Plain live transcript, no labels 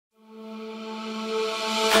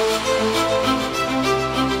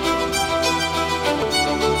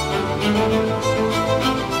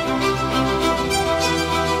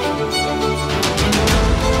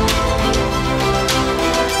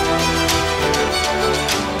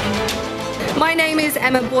My name is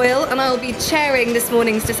Emma Boyle and I'll be chairing this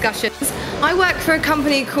morning's discussions. I work for a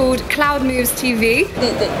company called Cloud TV.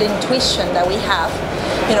 The intuition that we have,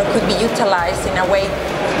 could be utilized in a way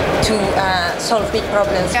to solve big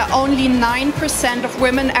problems. Only 9% of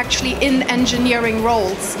women actually in engineering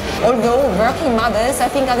roles. Although working mothers, I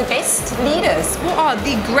think, are the best leaders. What are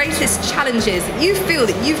the greatest challenges that you feel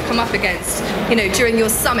that you've come up against, during your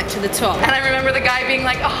summit to the top? And I remember the guy being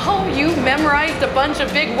like, oh, you memorized a bunch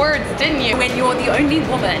of big words, didn't you? When you're the only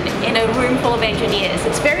woman in a room full of engineers,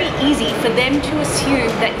 it's very easy for them to assume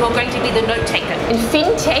that you're going to be the note taker. And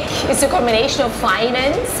Fintech is a combination of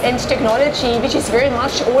finance and technology, which is very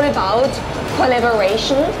much all about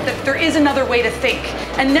collaboration. That there is another way to think,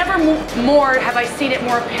 and never more have I seen it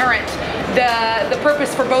more apparent, the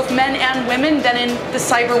purpose for both men and women than in the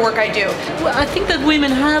cyber work I do. Well, I think that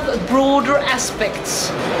women have broader aspects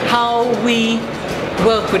how we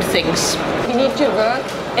work with things. We need to work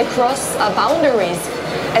across boundaries.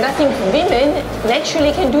 And I think women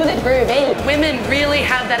naturally can do that very well. Women really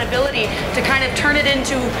have that ability to kind of turn it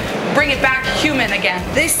into, bring it back human again.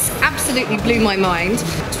 This absolutely blew my mind.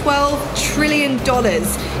 $12 trillion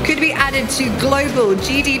could be added to global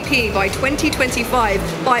GDP by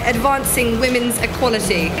 2025 by advancing women's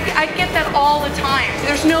equality. I get that all the time.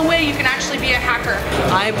 There's no way you can actually be a hacker.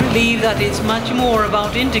 I believe that it's much more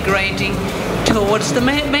about integrating towards the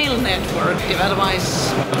male network. Otherwise,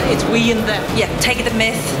 it's we and them. Yeah, take the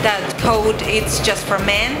myth that code it's just for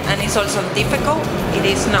men and it's also difficult. It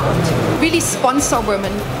is not. Really sponsor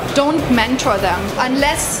women, don't mentor them.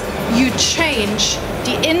 Unless you change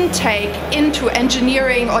the intake into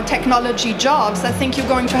engineering or technology jobs, I think you're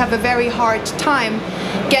going to have a very hard time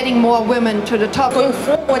getting more women to the top. Going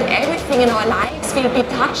forward, everything in our lives will be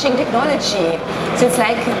touching technology. So it's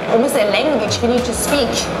like almost a language we need to speak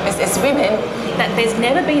as women. That there's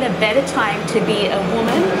never been a better time to be a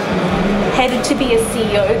woman headed to be a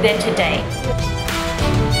CEO than today.